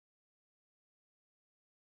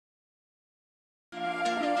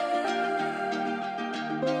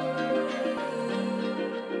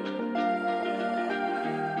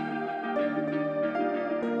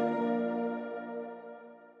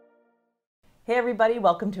Hey everybody,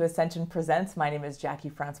 welcome to Ascension Presents. My name is Jackie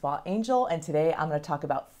Francois Angel, and today I'm going to talk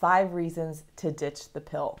about 5 reasons to ditch the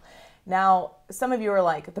pill. Now, some of you are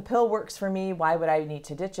like, the pill works for me, why would I need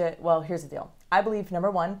to ditch it? Well, here's the deal. I believe,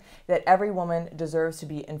 number one, that every woman deserves to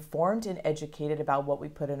be informed and educated about what we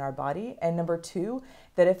put in our body. And number two,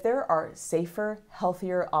 that if there are safer,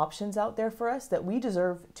 healthier options out there for us, that we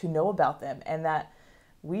deserve to know about them and that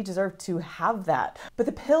we deserve to have that. But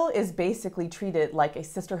the pill is basically treated like a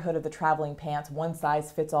sisterhood of the traveling pants, one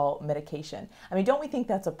size fits all medication. I mean, don't we think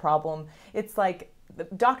that's a problem? It's like the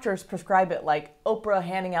doctors prescribe it like Oprah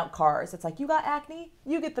handing out cars. It's like, you got acne,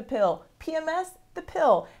 you get the pill. PMS, the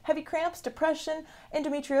pill. Heavy cramps, depression,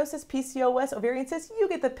 endometriosis, PCOS, ovarian cysts, you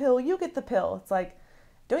get the pill, you get the pill. It's like,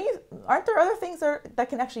 aren't there other things that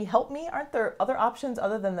can actually help me? Aren't there other options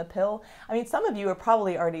other than the pill? I mean, some of you are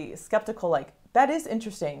probably already skeptical, like, that is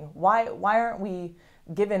interesting. Why aren't we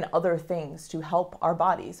given other things to help our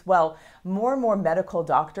bodies? Well, more and more medical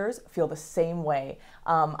doctors feel the same way.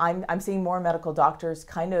 I'm seeing more medical doctors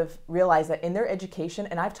kind of realize that in their education,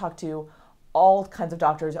 and I've talked to all kinds of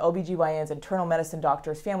doctors, OBGYNs, internal medicine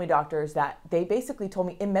doctors, family doctors, that they basically told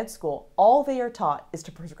me in med school, all they are taught is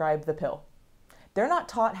to prescribe the pill. They're not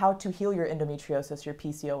taught how to heal your endometriosis, your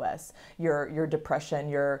PCOS, your depression,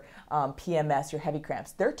 your PMS, your heavy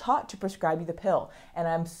cramps. They're taught to prescribe you the pill. And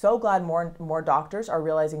I'm so glad more doctors are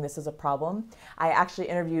realizing this is a problem. I actually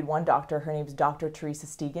interviewed one doctor. Her name's Dr. Teresa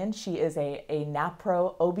Stegan. She is a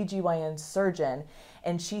NAPRO OBGYN surgeon.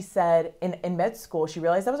 And she said in med school, she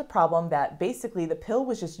realized that was a problem, that basically the pill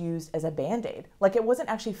was just used as a Band-Aid. Like, it wasn't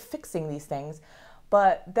actually fixing these things.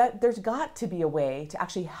 But that there's got to be a way to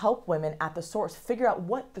actually help women at the source, figure out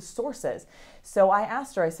what the source is. So I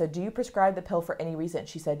asked her, I said, do you prescribe the pill for any reason?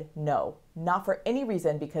 She said, no, not for any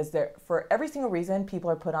reason, because for every single reason people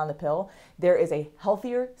are put on the pill, there is a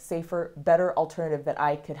healthier, safer, better alternative that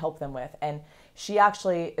I could help them with. And she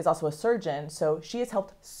actually is also a surgeon, so she has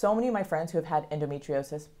helped so many of my friends who have had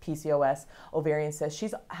endometriosis, PCOS, ovarian cysts.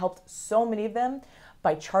 She's helped so many of them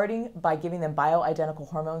by giving them bioidentical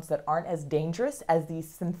hormones that aren't as dangerous as the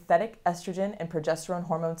synthetic estrogen and progesterone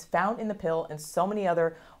hormones found in the pill and so many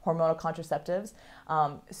other hormonal contraceptives.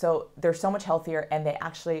 So they're so much healthier, and they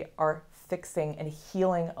actually are fixing and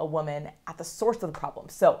healing a woman at the source of the problem.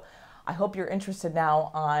 So I hope you're interested now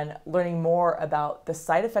on learning more about the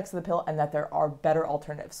side effects of the pill and that there are better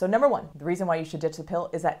alternatives. So number one, the reason why you should ditch the pill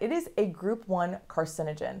is that it is a group 1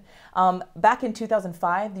 carcinogen. Back in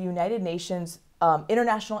 2005, the United Nations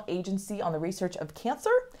International Agency on the Research of Cancer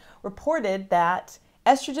reported that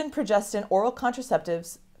estrogen, progestin, oral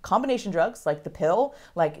contraceptives, combination drugs like the pill,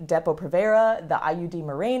 like Depo-Provera, the IUD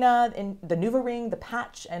Mirena, and the NuvaRing, the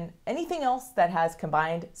patch, and anything else that has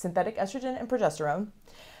combined synthetic estrogen and progesterone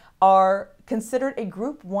are considered a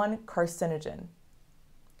group 1 carcinogen.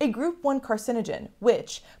 A group 1 carcinogen,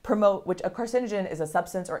 which a carcinogen is a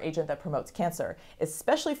substance or agent that promotes cancer,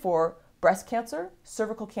 especially for breast cancer,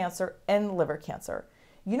 cervical cancer, and liver cancer.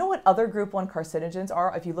 You know what other group 1 carcinogens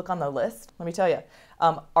are if you look on the list? Let me tell you.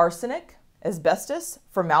 Arsenic, asbestos,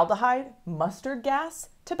 formaldehyde, mustard gas,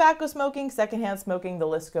 tobacco smoking, secondhand smoking, the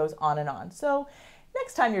list goes on and on. So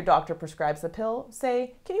next time your doctor prescribes the pill,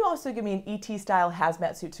 say, can you also give me an ET-style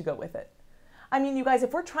hazmat suit to go with it? I mean, you guys,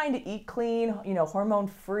 if we're trying to eat clean,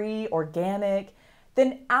 hormone-free, organic,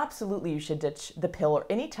 then absolutely you should ditch the pill or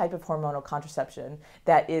any type of hormonal contraception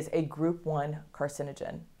that is a group 1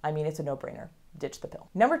 carcinogen. I mean, it's a no-brainer. Ditch the pill.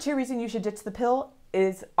 Number 2 reason you should ditch the pill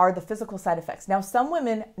are the physical side effects. Now, some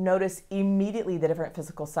women notice immediately the different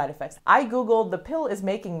physical side effects. I Googled, the pill is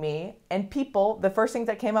making me, and the first things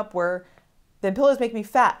that came up were, the pill is making me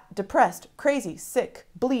fat, depressed, crazy, sick,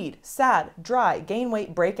 bleed, sad, dry, gain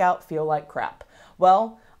weight, break out, feel like crap.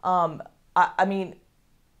 Well, I mean,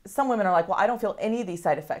 some women are like, well, I don't feel any of these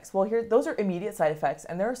side effects. Well, those are immediate side effects,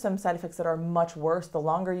 and there are some side effects that are much worse the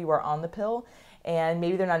longer you are on the pill, and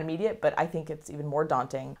maybe they're not immediate, but I think it's even more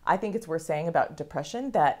daunting. I think it's worth saying about depression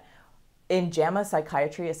that in JAMA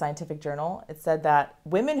Psychiatry, a scientific journal, it said that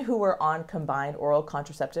women who were on combined oral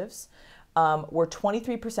contraceptives were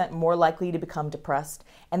 23% more likely to become depressed,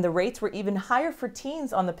 and the rates were even higher for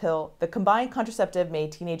teens on the pill. The combined contraceptive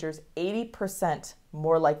made teenagers 80%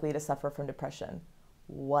 more likely to suffer from depression.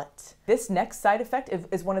 What? This next side effect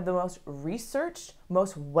is one of the most researched,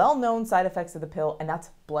 most well-known side effects of the pill, and that's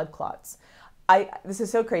blood clots. This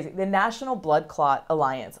is so crazy. The National Blood Clot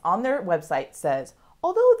Alliance on their website says,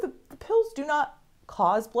 although the pills do not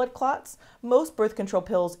cause blood clots, most birth control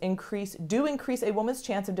pills do increase a woman's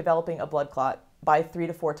chance of developing a blood clot by 3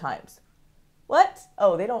 to 4 times. What?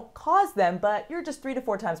 Oh, they don't cause them, but you're just 3 to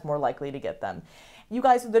 4 times more likely to get them. You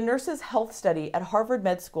guys, the Nurses' Health Study at Harvard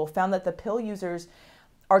Med School found that the pill users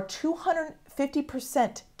are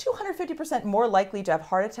 250% more likely to have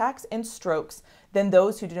heart attacks and strokes than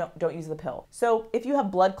those who don't use the pill. So if you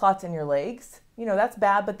have blood clots in your legs, you know, that's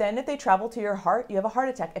bad, but then if they travel to your heart, you have a heart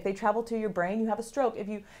attack. If they travel to your brain, you have a stroke.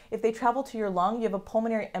 If they travel to your lung, you have a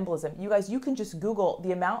pulmonary embolism. You guys, you can just Google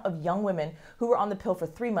the amount of young women who were on the pill for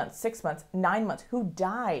 3 months, 6 months, 9 months, who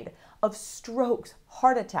died of strokes,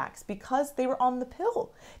 heart attacks, because they were on the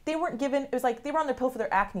pill. They weren't given, it was like they were on their pill for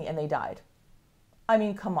their acne and they died. I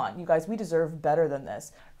mean, come on, you guys, we deserve better than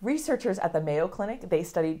this. Researchers at the Mayo Clinic, they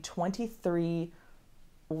studied 23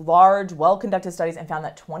 large, well-conducted studies and found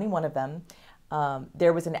that 21 of them,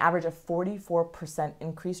 there was an average of 44%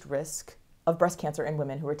 increased risk of breast cancer in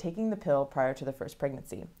women who were taking the pill prior to their first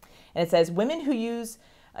pregnancy. And it says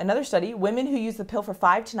another study, women who use the pill for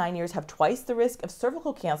 5 to 9 years have twice the risk of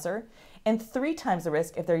cervical cancer and 3 times the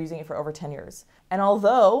risk if they're using it for over 10 years. And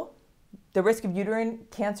although the risk of uterine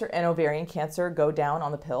cancer and ovarian cancer go down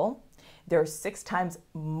on the pill, there's 6 times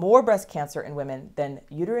more breast cancer in women than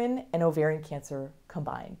uterine and ovarian cancer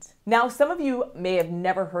combined. Now, some of you may have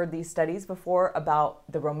never heard these studies before about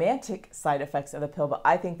the romantic side effects of the pill, but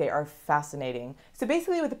I think they are fascinating. So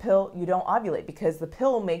basically with the pill, you don't ovulate because the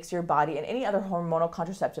pill makes your body and any other hormonal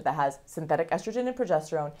contraceptive that has synthetic estrogen and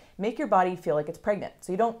progesterone make your body feel like it's pregnant.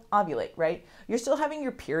 So you don't ovulate, right? You're still having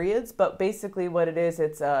your periods, but basically what it is,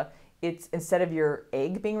 it's instead of your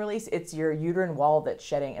egg being released, it's your uterine wall that's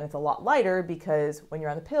shedding, and it's a lot lighter because when you're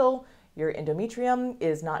on the pill, your endometrium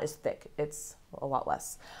is not as thick. It's a lot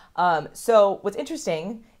less. So what's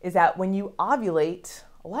interesting is that when you ovulate,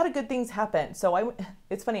 a lot of good things happen. So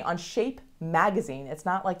it's funny, on Shape magazine, it's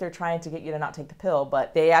not like they're trying to get you to not take the pill,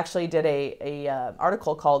 but they actually did a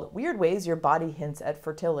article called Weird Ways Your Body Hints at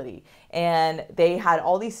Fertility. And they had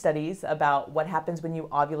all these studies about what happens when you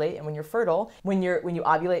ovulate and when you're fertile. When you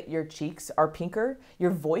ovulate, your cheeks are pinker,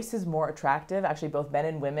 your voice is more attractive. Actually, both men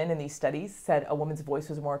and women in these studies said a woman's voice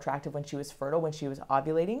was more attractive when she was fertile, when she was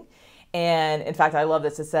ovulating. And in fact, I love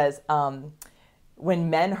this. It says,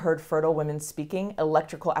 when men heard fertile women speaking,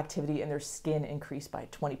 electrical activity in their skin increased by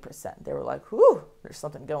 20%. They were like, whew, there's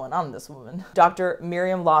something going on in this woman. Dr.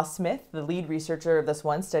 Miriam Law Smith, the lead researcher of this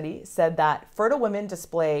one study, said that fertile women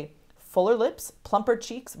display fuller lips, plumper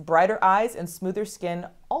cheeks, brighter eyes, and smoother skin,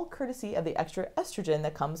 all courtesy of the extra estrogen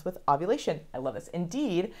that comes with ovulation. I love this.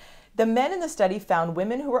 Indeed, the men in the study found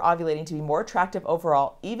women who were ovulating to be more attractive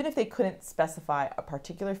overall, even if they couldn't specify a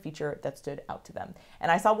particular feature that stood out to them. And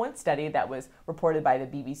I saw one study that was reported by the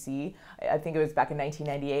BBC, I think it was back in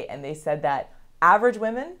 1998, and they said that average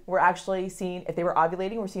women were actually seen, if they were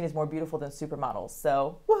ovulating, were seen as more beautiful than supermodels.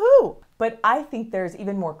 So, woohoo! But I think there's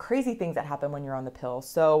even more crazy things that happen when you're on the pill.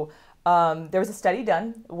 So there was a study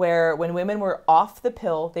done where when women were off the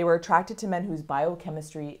pill, they were attracted to men whose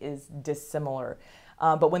biochemistry is dissimilar.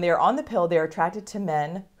 But when they are on the pill, they are attracted to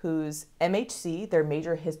men whose MHC, their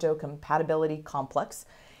major histocompatibility complex,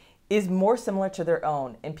 is more similar to their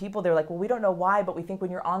own. And people, they're like, well, we don't know why, but we think when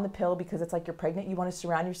you're on the pill, because it's like you're pregnant, you want to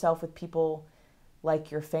surround yourself with people like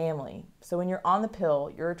your family. So when you're on the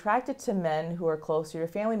pill, you're attracted to men who are close to your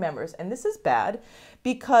family members. And this is bad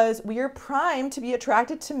because we are primed to be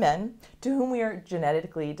attracted to men to whom we are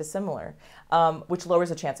genetically dissimilar, which lowers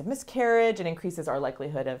the chance of miscarriage and increases our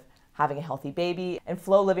likelihood of having a healthy baby. And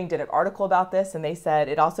Flow Living did an article about this, and they said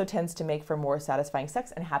it also tends to make for more satisfying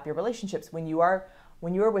sex and happier relationships when you are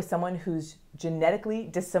with someone who's genetically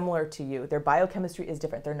dissimilar to you. Their biochemistry is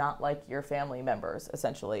different. They're not like your family members,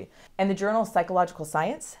 essentially. And the journal Psychological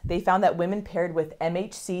Science, they found that women paired with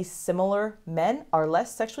MHC similar men are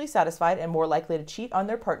less sexually satisfied and more likely to cheat on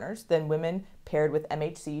their partners than women paired with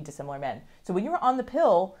MHC dissimilar men. So when you're on the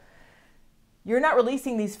pill, you're not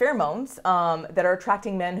releasing these pheromones that are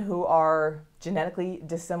attracting men who are genetically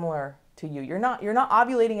dissimilar to you. You're not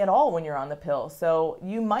ovulating at all when you're on the pill. So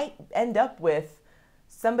you might end up with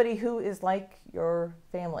somebody who is like your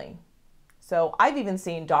family. So I've even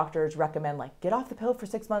seen doctors recommend, like, get off the pill for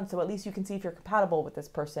 6 months so at least you can see if you're compatible with this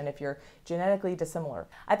person if you're genetically dissimilar.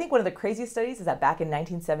 I think one of the craziest studies is that back in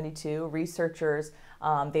 1972, researchers,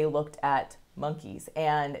 they looked at monkeys,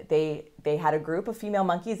 and they had a group of female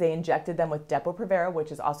monkeys. They injected them with Depo-Provera,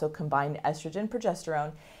 which is also combined estrogen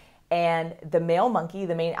progesterone. And the male monkey,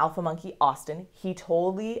 the main alpha monkey, Austin, he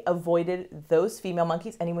totally avoided those female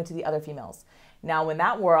monkeys and he went to the other females. Now, when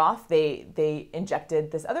that wore off, they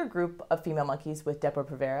injected this other group of female monkeys with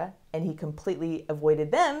Depo-Provera, and he completely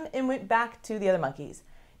avoided them and went back to the other monkeys.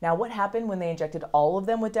 Now, what happened when they injected all of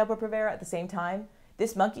them with Depo-Provera at the same time?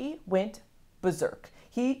 This monkey went berserk.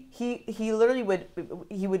 He literally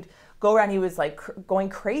would go around. He was like going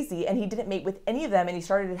crazy, and he didn't mate with any of them. And he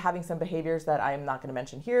started having some behaviors that I'm not going to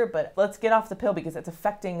mention here. But let's get off the pill because it's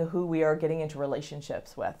affecting who we are getting into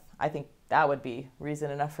relationships with. I think that would be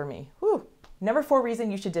reason enough for me. Whew. Number 4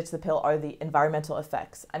 reason you should ditch the pill are the environmental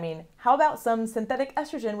effects. I mean, how about some synthetic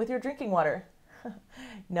estrogen with your drinking water?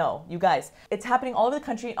 No, you guys, it's happening all over the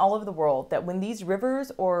country and all over the world that when these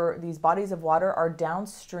rivers or these bodies of water are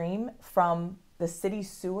downstream from the city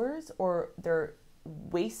sewers or their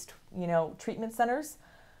waste, treatment centers,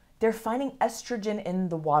 they're finding estrogen in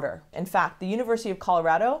the water. In fact, the University of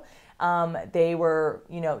Colorado, they were,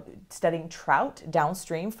 studying trout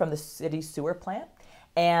downstream from the city sewer plant.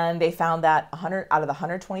 And they found that 100 out of the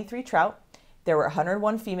 123 trout, there were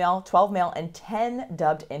 101 female, 12 male, and 10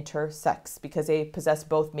 dubbed intersex because they possess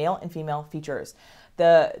both male and female features.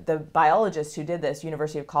 The biologist who did this,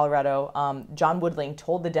 University of Colorado, John Woodling,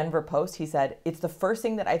 told the Denver Post, he said, "It's the first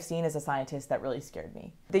thing that I've seen as a scientist that really scared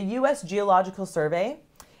me." The U.S. Geological Survey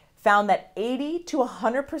found that 80 to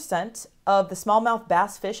 100% of the smallmouth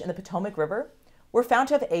bass fish in the Potomac River were found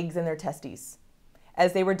to have eggs in their testes,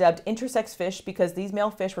 as they were dubbed intersex fish because these male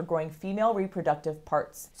fish were growing female reproductive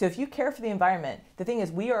parts. So if you care for the environment, the thing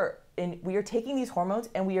is we are taking these hormones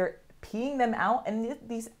and we are peeing them out, and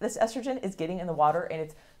this estrogen is getting in the water, and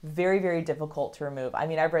it's very, very difficult to remove. I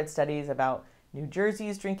mean, I've read studies about New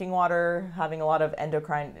Jersey's drinking water having a lot of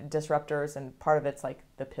endocrine disruptors, and part of it's like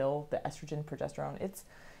the pill, the estrogen, progesterone.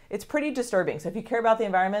 It's pretty disturbing. So if you care about the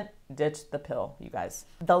environment, ditch the pill, you guys.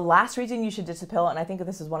 The last reason you should ditch the pill, and I think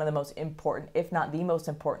this is one of the most important, if not the most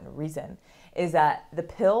important reason, is that the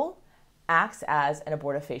pill acts as an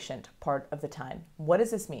abortifacient part of the time. What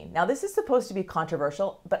does this mean? Now, this is supposed to be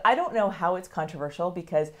controversial, but I don't know how it's controversial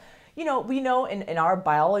because, we know in our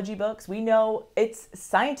biology books, we know it's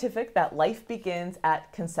scientific that life begins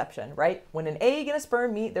at conception, right? When an egg and a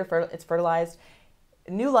sperm meet, it's fertilized.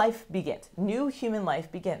 New life begins. New human life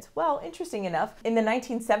begins. Well, interesting enough, in the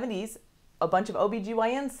 1970s, a bunch of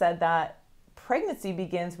OBGYNs said that pregnancy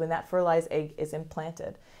begins when that fertilized egg is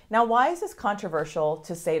implanted. Now, why is this controversial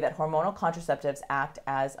to say that hormonal contraceptives act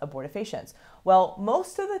as abortifacients? Well,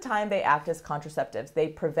 most of the time they act as contraceptives. They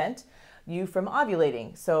prevent you from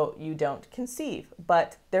ovulating, so you don't conceive.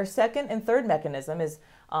 But their second and third mechanism is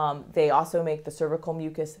they also make the cervical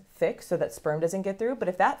mucus thick so that sperm doesn't get through. But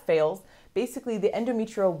if that fails, basically the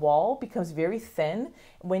endometrial wall becomes very thin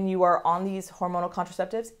when you are on these hormonal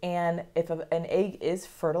contraceptives. And if an egg is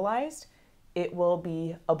fertilized, it will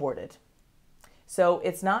be aborted. So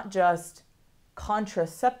it's not just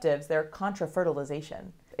contraceptives, they're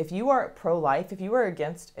contra-fertilization. If you are pro-life, if you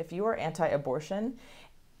are anti-abortion,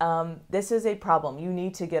 this is a problem. You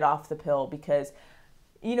need to get off the pill because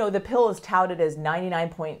the pill is touted as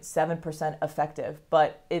 99.7% effective,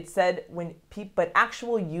 but it said but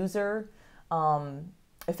actual user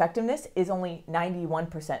effectiveness is only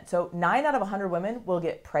 91%. So 9 out of 100 women will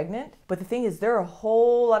get pregnant. But the thing is, there are a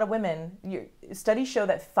whole lot of women. Studies show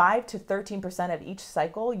that 5 to 13% of each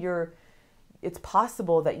cycle, it's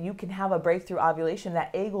possible that you can have a breakthrough ovulation.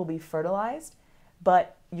 That egg will be fertilized,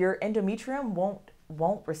 but your endometrium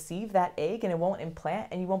won't receive that egg and it won't implant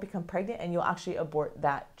and you won't become pregnant and you'll actually abort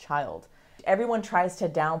that child. Everyone tries to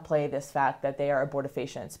downplay this fact that they are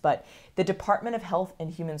abortifacients, but the Department of Health and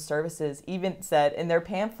Human Services even said in their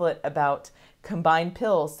pamphlet about combined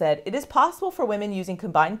pills, said it is possible for women using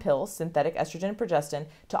combined pills, synthetic estrogen and progestin,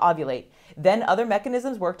 to ovulate. Then other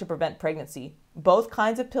mechanisms work to prevent pregnancy. Both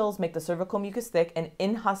kinds of pills make the cervical mucus thick and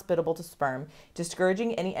inhospitable to sperm,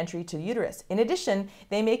 discouraging any entry to the uterus. In addition,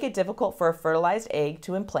 they make it difficult for a fertilized egg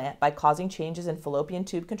to implant by causing changes in fallopian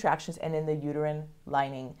tube contractions and in the uterine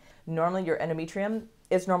lining. Normally, your endometrium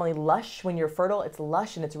is normally lush. When you're fertile, it's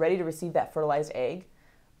lush and it's ready to receive that fertilized egg.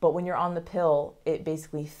 But when you're on the pill, it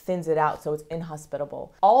basically thins it out, so it's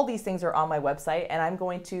inhospitable. All these things are on my website, and I'm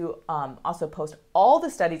going to also post all the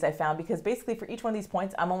studies I found, because basically for each one of these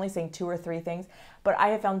points, I'm only saying 2 or 3 things, but I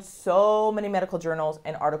have found so many medical journals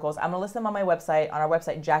and articles. I'm gonna list them on my website, on our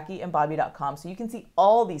website, JackieandBobby.com, so you can see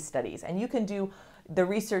all these studies, and you can do the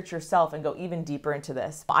research yourself and go even deeper into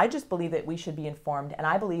this. I just believe that we should be informed, and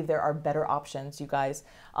I believe there are better options, you guys.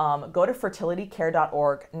 Go to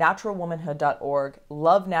fertilitycare.org, naturalwomanhood.org,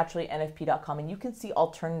 lovenaturallynfp.com, and you can see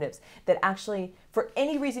alternatives that actually, for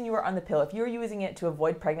any reason you are on the pill, if you're using it to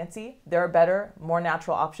avoid pregnancy, there are better, more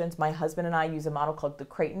natural options. My husband and I use a model called the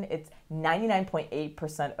Creighton. It's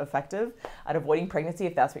 99.8% effective at avoiding pregnancy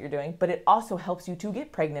if that's what you're doing, but it also helps you to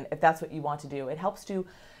get pregnant if that's what you want to do. It helps to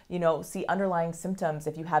see underlying symptoms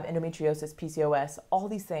if you have endometriosis, PCOS, all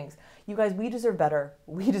these things. You guys, we deserve better.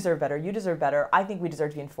 We deserve better. You deserve better. I think we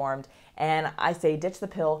deserve to be informed. And I say ditch the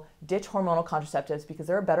pill, ditch hormonal contraceptives, because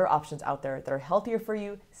there are better options out there that are healthier for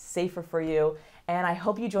you, safer for you. And I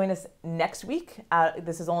hope you join us next week.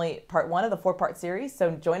 This is only part 1 of the 4-part series.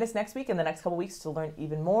 So join us next week in the next couple weeks to learn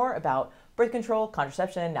even more about birth control,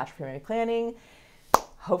 contraception, natural family planning.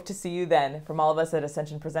 Hope to see you then. From all of us at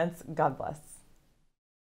Ascension Presents, God bless.